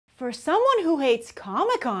For someone who hates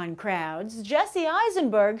Comic-Con crowds, Jesse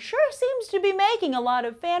Eisenberg sure seems to be making a lot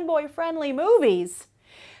of fanboy-friendly movies.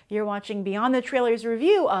 You're watching Beyond the Trailers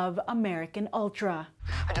review of American Ultra.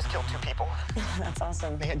 I just killed 2 people. That's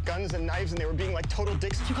awesome. They had guns and knives and they were being like total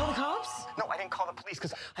dicks. Did you call the cops? No, I didn't call the police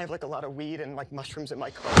because I have like a lot of weed and like mushrooms in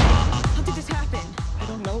my car. How did this happen? I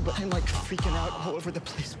don't know, but I'm like freaking out all over the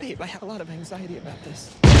place. Babe, I have a lot of anxiety about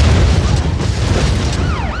this. I'm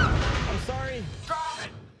sorry. Drop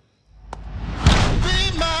it!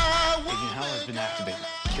 Agent Howell has been activated.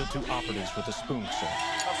 Killed 2 operatives with a spoon, sir.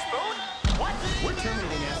 A spoon? What? We're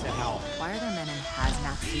terminating Asset Howell. Why are there men in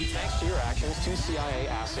hazmat suits? Thanks to your actions, 2 CIA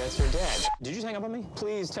assets are dead. Did you just hang up on me?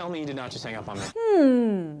 Please tell me you did not just hang up on me.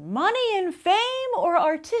 Money and fame or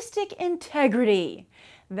artistic integrity?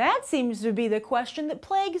 That seems to be the question that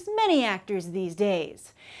plagues many actors these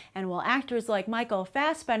days. And while actors like Michael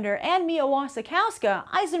Fassbender and Mia Wasikowska,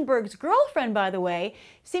 Eisenberg's girlfriend by the way,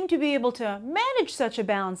 seem to be able to manage such a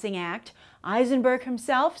balancing act, Eisenberg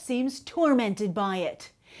himself seems tormented by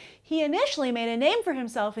it. He initially made a name for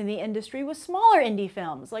himself in the industry with smaller indie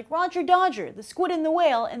films like Roger Dodger, The Squid and the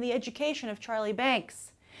Whale, and The Education of Charlie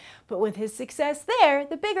Banks. But with his success there,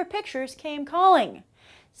 the bigger pictures came calling.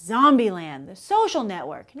 Zombieland, The Social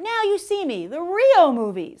Network, Now You See Me, the Rio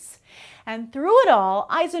movies. And through it all,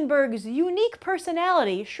 Eisenberg's unique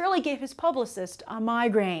personality surely gave his publicist a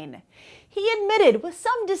migraine. He admitted with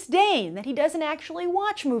some disdain that he doesn't actually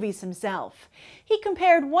watch movies himself. He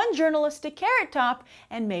compared one journalist to Carrot Top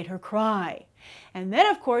and made her cry. And then,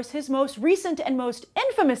 of course, his most recent and most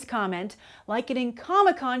infamous comment, likening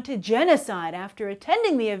Comic-Con to genocide after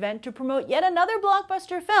attending the event to promote yet another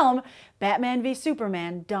blockbuster film, Batman v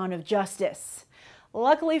Superman: Dawn of Justice.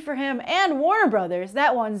 Luckily for him and Warner Brothers,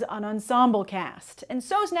 that one's an ensemble cast, and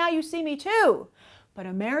so's Now You See Me too. But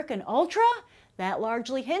American Ultra? That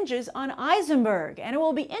largely hinges on Eisenberg, and it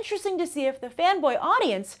will be interesting to see if the fanboy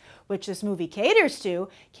audience, which this movie caters to,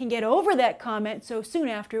 can get over that comment so soon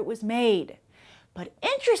after it was made. But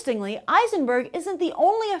interestingly, Eisenberg isn't the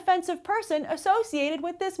only offensive person associated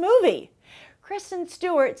with this movie. Kristen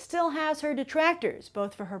Stewart still has her detractors,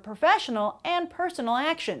 both for her professional and personal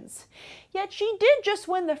actions. Yet she did just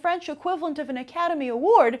win the French equivalent of an Academy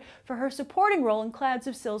Award for her supporting role in Clouds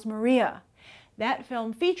of Sils Maria. That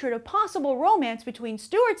film featured a possible romance between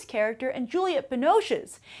Stewart's character and Juliette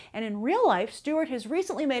Binoche's, and in real life, Stewart has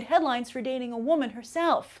recently made headlines for dating a woman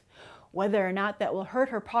herself. Whether or not that will hurt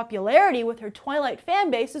her popularity with her Twilight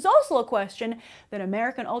fanbase is also a question that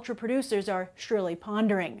American Ultra producers are surely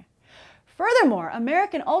pondering. Furthermore,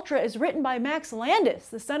 American Ultra is written by Max Landis,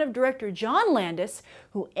 the son of director John Landis,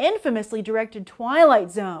 who infamously directed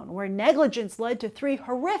Twilight Zone, where negligence led to 3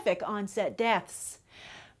 horrific on-set deaths.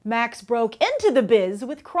 Max broke into the biz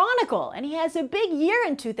with Chronicle, and he has a big year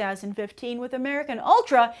in 2015 with American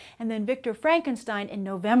Ultra and then Victor Frankenstein in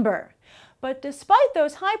November. But despite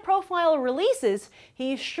those high-profile releases,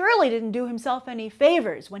 he surely didn't do himself any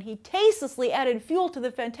favors when he tastelessly added fuel to the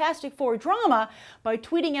Fantastic Four drama by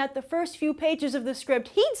tweeting out the first few pages of the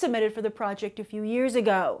script he'd submitted for the project a few years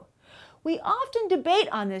ago. We often debate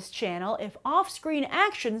on this channel if off-screen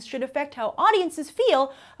actions should affect how audiences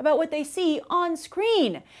feel about what they see on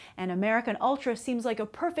screen, and American Ultra seems like a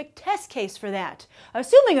perfect test case for that,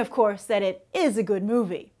 assuming, of course, that it is a good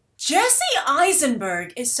movie. Jesse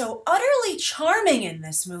Eisenberg is so utterly charming in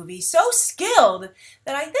this movie, so skilled,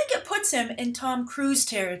 that I think it puts him in Tom Cruise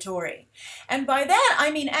territory. And by that,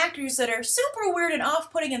 I mean actors that are super weird and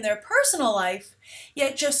off-putting in their personal life,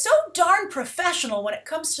 yet just so darn professional when it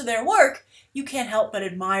comes to their work, you can't help but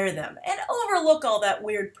admire them and overlook all that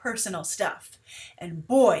weird personal stuff. And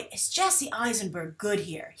boy, is Jesse Eisenberg good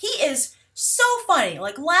here. He is so funny,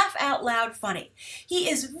 like laugh out loud funny. He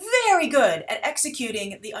is very good at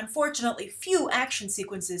executing the unfortunately few action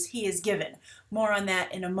sequences he is given. More on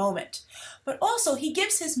that in a moment. But also he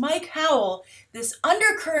gives his Mike Howell this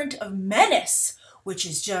undercurrent of menace, which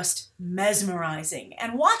is just mesmerizing.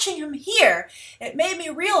 And watching him here, it made me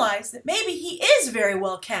realize that maybe he is very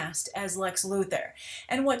well cast as Lex Luthor.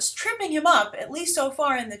 And what's tripping him up, at least so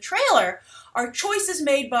far in the trailer, are choices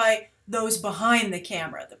made by those behind the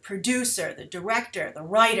camera, the producer, the director, the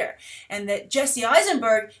writer, and that Jesse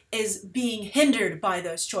Eisenberg is being hindered by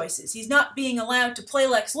those choices. He's not being allowed to play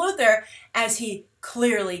Lex Luthor as he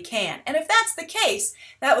clearly can. And if that's the case,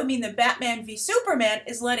 that would mean that Batman v Superman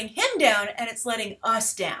is letting him down and it's letting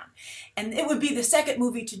us down. And it would be the second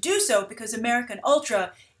movie to do so because American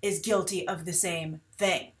Ultra is guilty of the same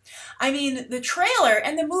thing. I mean, the trailer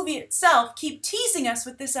and the movie itself keep teasing us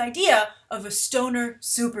with this idea of a stoner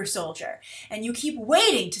super soldier, and you keep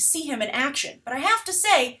waiting to see him in action. But I have to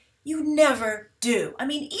say, you never do. I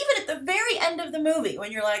mean, even at the very end of the movie,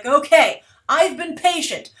 when you're like, okay, I've been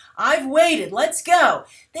patient, I've waited, let's go.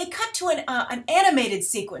 They cut to an animated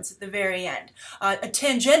sequence at the very end, a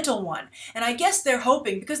tangential one. And I guess they're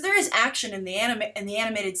hoping, because there is action in the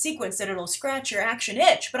animated sequence, that it'll scratch your action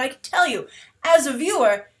itch. But I can tell you, as a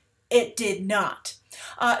viewer, it did not.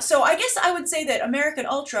 So I guess I would say that American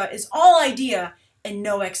Ultra is all idea and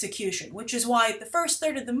no execution, which is why the first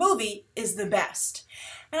third of the movie is the best.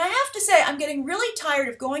 And I have to say, I'm getting really tired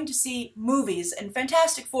of going to see movies, and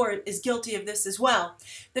Fantastic Four is guilty of this as well,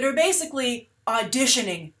 that are basically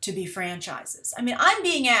auditioning to be franchises. I mean, I'm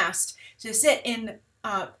being asked to sit in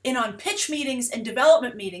on pitch meetings and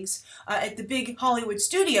development meetings at the big Hollywood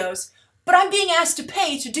studios, but I'm being asked to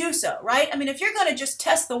pay to do so, right? I mean, if you're going to just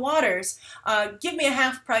test the waters, give me a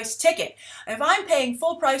half-price ticket. If I'm paying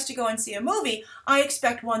full price to go and see a movie, I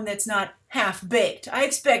expect one that's not half-baked. I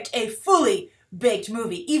expect a fully baked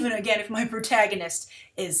movie, even again if my protagonist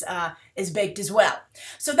is baked as well.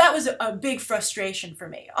 So that was a big frustration for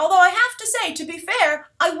me. Although I have to say, to be fair,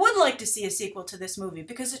 I would like to see a sequel to this movie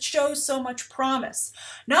because it shows so much promise.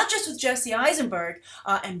 Not just with Jesse Eisenberg,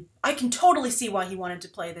 and I can totally see why he wanted to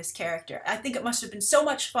play this character. I think it must have been so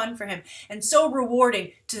much fun for him and so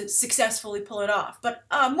rewarding to successfully pull it off. But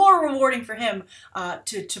more rewarding for him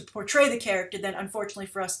to portray the character than, unfortunately,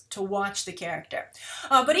 for us to watch the character.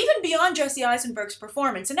 But even beyond Jesse Eisenberg's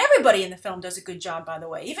performance, and everybody in the film does a good job, by the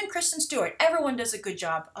way, even Kristen Stewart, everyone does a good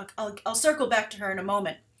job. I'll circle back to her in a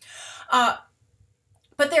moment.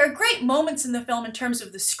 But there are great moments in the film in terms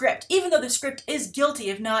of the script, even though the script is guilty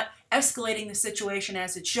of not escalating the situation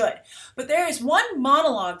as it should. But there is one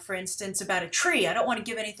monologue, for instance, about a tree, I don't want to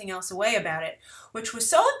give anything else away about it, which was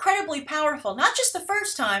so incredibly powerful, not just the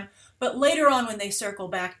first time, but later on when they circle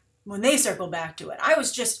back to it. I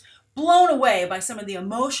was just blown away by some of the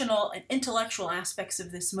emotional and intellectual aspects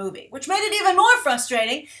of this movie, which made it even more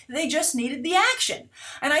frustrating. They just needed the action.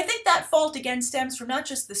 And I think that fault again stems from not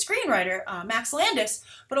just the screenwriter, Max Landis,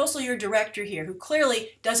 but also your director here, who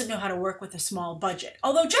clearly doesn't know how to work with a small budget.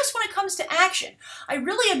 Although just when it comes to action, I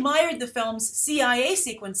really admired the film's CIA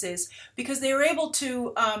sequences because they were able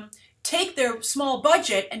to take their small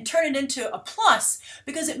budget and turn it into a plus,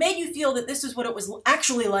 because it made you feel that this is what it was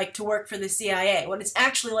actually like to work for the CIA, what it's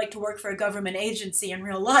actually like to work for a government agency in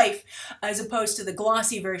real life, as opposed to the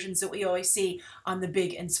glossy versions that we always see on the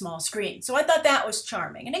big and small screen. So I thought that was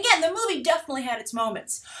charming. And again, the movie definitely had its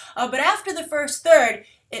moments. But after the first third,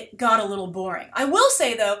 it got a little boring. I will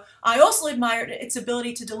say, though, I also admired its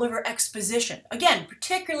ability to deliver exposition. Again,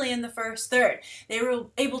 particularly in the first third. They were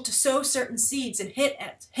able to sow certain seeds and hint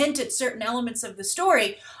at certain elements of the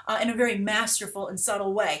story in a very masterful and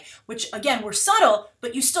subtle way, which, again, were subtle,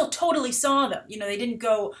 but you still totally saw them. You know, they didn't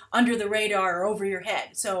go under the radar or over your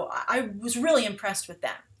head. So I was really impressed with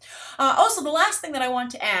that. Also, the last thing that I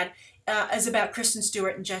want to add is about Kristen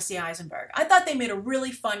Stewart and Jesse Eisenberg. I thought they made a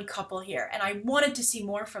really fun couple here, and I wanted to see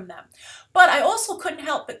more from them. But I also couldn't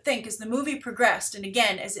help but think, as the movie progressed, and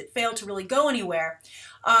again, as it failed to really go anywhere,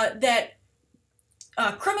 that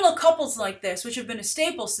criminal couples like this, which have been a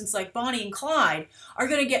staple since like Bonnie and Clyde, are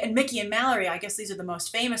going to get, and Mickey and Mallory, I guess these are the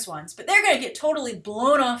most famous ones, but they're going to get totally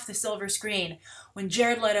blown off the silver screen when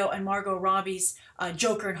Jared Leto and Margot Robbie's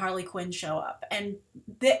Joker and Harley Quinn show up. And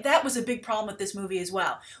that was a big problem with this movie as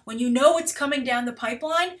well. When you know it's coming down the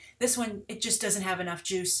pipeline, this one, it just doesn't have enough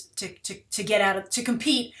juice to get out of, to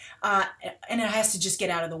compete, and it has to just get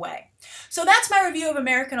out of the way. So that's my review of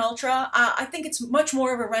American Ultra. I think it's much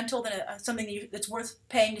more of a rental than something that's worth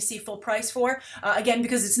paying to see full price for, again,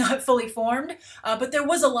 because it's not fully formed, but there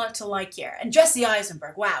was a lot to like here. And Jesse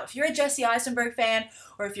Eisenberg, wow, if you're a Jesse Eisenberg fan,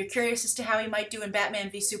 or if you're curious as to how he might do in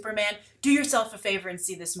Batman v Superman, do yourself a favor and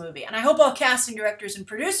see this movie. And I hope all casting directors and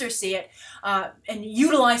producers see it and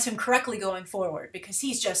utilize him correctly going forward, because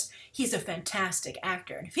he's a fantastic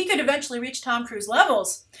actor. And if he could eventually reach Tom Cruise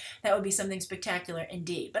levels, that would be something spectacular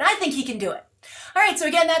indeed. But I think he can do it. All right, so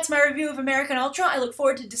again, that's my review of American Ultra. I look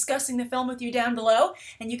forward to discussing the film with you down below,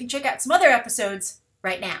 and you can check out some other episodes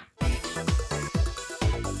right now.